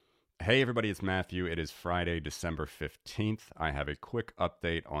Hey everybody, it's Matthew. It is Friday, December 15th. I have a quick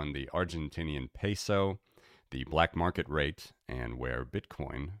update on the Argentinian peso, the black market rate, and where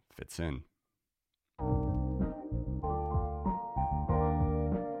Bitcoin fits in.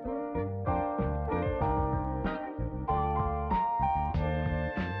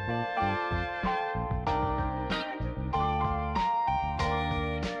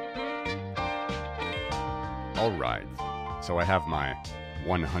 All right, so I have my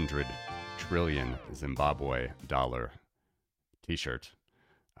 100 trillion Zimbabwe dollar t-shirt.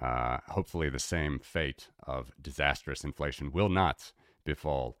 Hopefully the same fate of disastrous inflation will not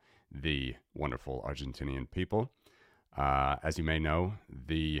befall the wonderful Argentinian people. As you may know,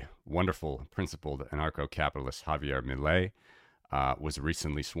 the wonderful principled anarcho-capitalist Javier Milei was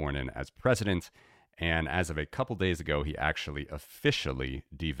recently sworn in as president, and as of a couple days ago, he actually officially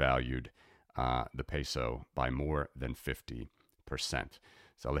devalued the peso by more than 50%.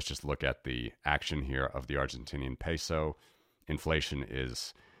 So let's just look at the action here of the Argentinian peso. Inflation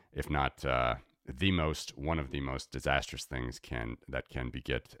is, if not one of the most disastrous things that can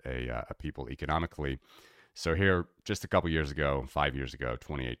beget a people economically. So here, just a couple years ago, 5 years ago,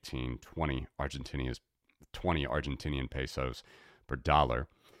 2018, 20 Argentinian pesos per dollar.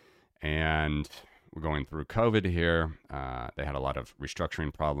 And we're going through COVID here. They had a lot of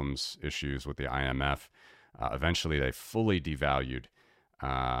restructuring problems, issues with the IMF. Eventually, they fully devalued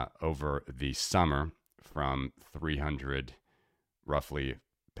over the summer from 300 roughly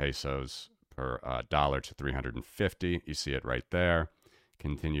pesos per dollar to 350. You see it right there.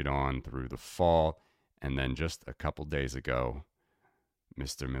 Continued on through the fall. And then just a couple days ago,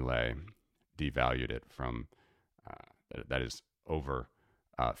 Mr. Milei devalued it from, that is over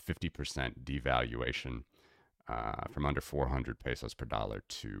 50% devaluation from under 400 pesos per dollar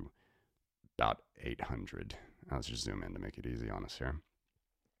to about 800. Let's just zoom in to make it easy on us here.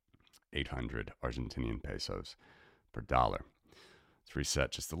 800 Argentinian pesos per dollar. Let's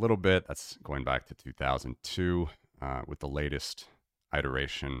reset just a little bit. That's going back to 2002 with the latest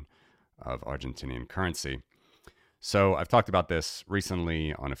iteration of Argentinian currency. So I've talked about this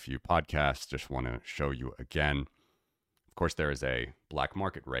recently on a few podcasts. Just want to show you again. Of course, there is a black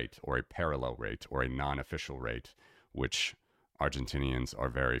market rate or a parallel rate or a non-official rate, which Argentinians are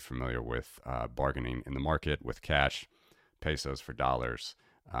very familiar with bargaining in the market with cash, pesos for dollars,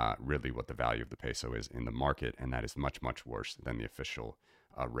 really what the value of the peso is in the market. And that is much, much worse than the official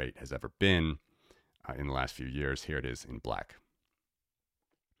rate has ever been in the last few years. Here it is in black.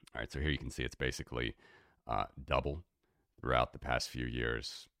 All right, so here you can see it's basically double throughout the past few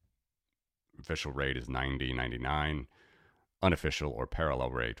years. Official rate is 90, 99. Unofficial or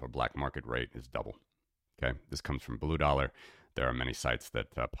parallel rate or black market rate is double. Okay, this comes from Blue Dollar. There are many sites that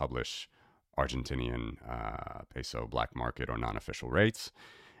publish Argentinian peso black market or non-official rates.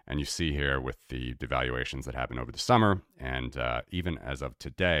 And you see here with the devaluations that happened over the summer, and even as of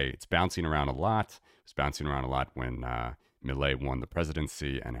today, it's bouncing around a lot. It was bouncing around a lot when Milei won the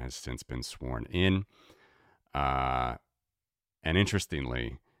presidency and has since been sworn in. And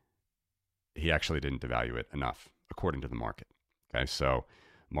interestingly, he actually didn't devalue it enough, according to the market. Okay, so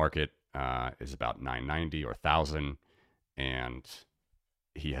market is about 990 or 1,000, and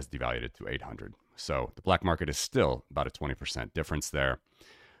he has devalued it to 800. So the black market is still about a 20% difference there.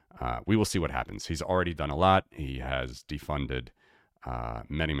 We will see what happens. He's already done a lot. He has defunded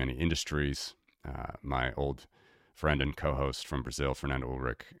many, many industries. My old friend and co-host from Brazil, Fernando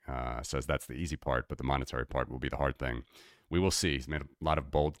Ulrich, says that's the easy part, but the monetary part will be the hard thing. We will see. He's made a lot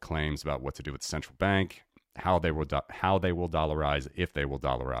of bold claims about what to do with the central bank, how they will dollarize, if they will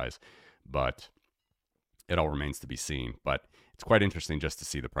dollarize, but it all remains to be seen. But it's quite interesting just to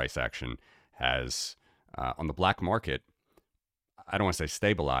see the price action has on the black market. I don't want to say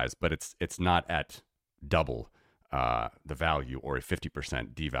stabilized, but it's not at double the value or a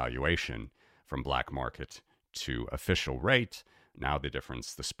 50% devaluation from black market to official rate. Now the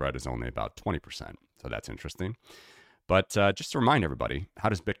difference, the spread is only about 20%. So that's interesting. But just to remind everybody, how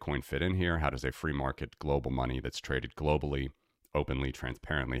does Bitcoin fit in here? How does a free market global money that's traded globally, openly,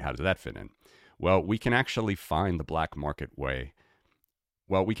 transparently, how does that fit in? Well, we can actually find the black market way.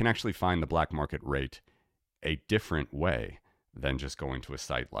 Well, we can actually find the black market rate a different way than just going to a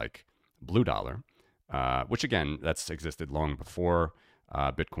site like Blue Dollar, which again, that's existed long before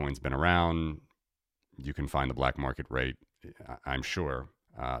Bitcoin's been around. You can find the black market rate. I'm sure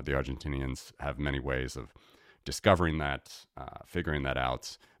the Argentinians have many ways of discovering that, figuring that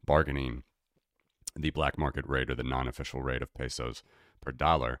out, bargaining the black market rate or the non-official rate of pesos per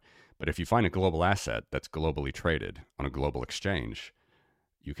dollar. But if you find a global asset that's globally traded on a global exchange,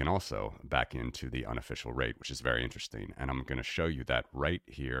 you can also back into the unofficial rate, which is very interesting. And I'm going to show you that right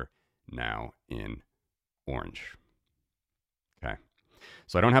here now in orange. Okay.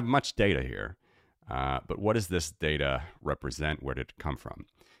 So I don't have much data here, but what does this data represent? Where did it come from?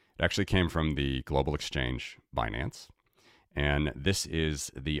 It actually came from the global exchange Binance, and this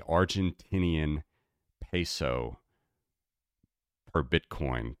is the Argentinian peso per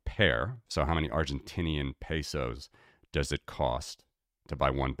Bitcoin pair. So how many Argentinian pesos does it cost to buy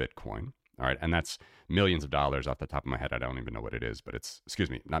one Bitcoin? All right, and that's millions of dollars off the top of my head. I don't even know what it is, but it's, excuse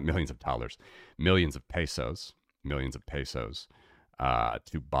me, not millions of dollars, millions of pesos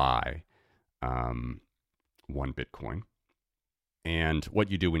to buy one Bitcoin. And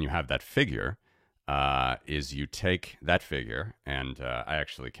what you do when you have that figure is you take that figure, and I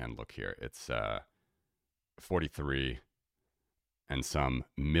actually can look here. It's 43 and some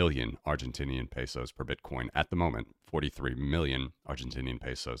million Argentinian pesos per Bitcoin at the moment, 43 million Argentinian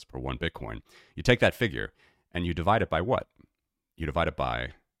pesos per one Bitcoin. You take that figure and you divide it by what? You divide it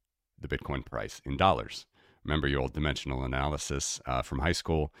by the Bitcoin price in dollars. Remember your old dimensional analysis from high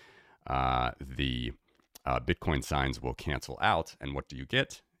school. The Bitcoin signs will cancel out. And what do you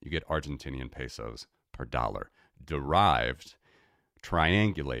get? You get Argentinian pesos per dollar, derived,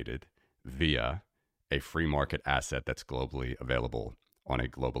 triangulated via a free market asset that's globally available on a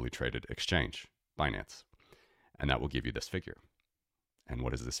globally traded exchange, Binance. And that will give you this figure. And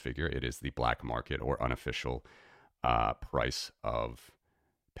what is this figure? It is the black market or unofficial price of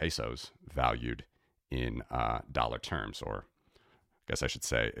pesos valued in dollar terms, or I guess I should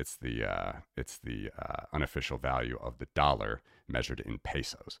say it's the unofficial value of the dollar measured in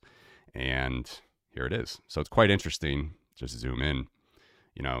pesos. And here it is. So it's quite interesting. Just zoom in.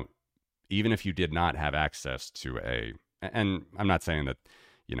 You know, even if you did not have access to and I'm not saying that,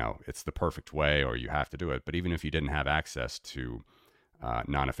 you know, it's the perfect way or you have to do it, but even if you didn't have access to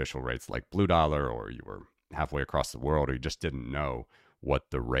non-official rates like Blue Dollar, or you were halfway across the world, or you just didn't know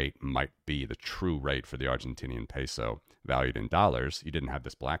what the rate might be, the true rate for the Argentinian peso valued in dollars, you didn't have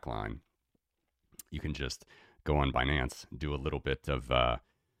this black line, you can just go on Binance, do a little bit of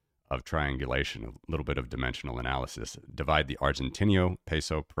triangulation, a little bit of dimensional analysis, divide the Argentino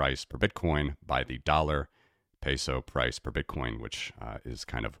peso price per Bitcoin by the dollar peso price per Bitcoin, which is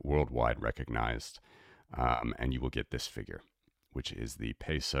kind of worldwide recognized, and you will get this figure, which is the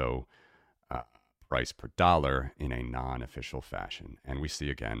peso price per dollar in a non-official fashion. And we see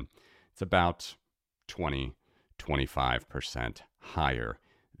again, it's about 20-25% higher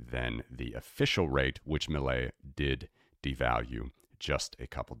than the official rate, which Milei did devalue just a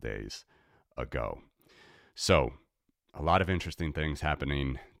couple days ago. So a lot of interesting things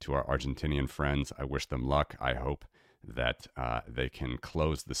happening to our Argentinian friends. I wish them luck. I hope that they can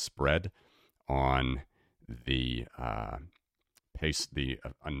close the spread on the a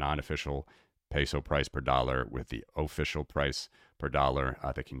non-official peso price per dollar with the official price per dollar.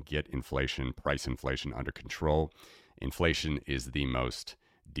 They can get price inflation under control. Inflation is the most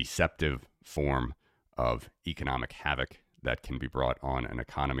deceptive form of economic havoc that can be brought on an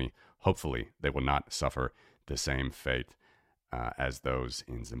economy. Hopefully, they will not suffer the same fate as those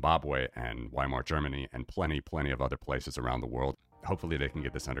in Zimbabwe and Weimar Germany and plenty of other places around the world. Hopefully, they can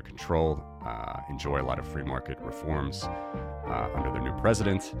get this under control, enjoy a lot of free market reforms under their new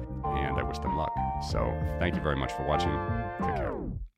president, and I wish them luck. So, thank you very much for watching. Take care.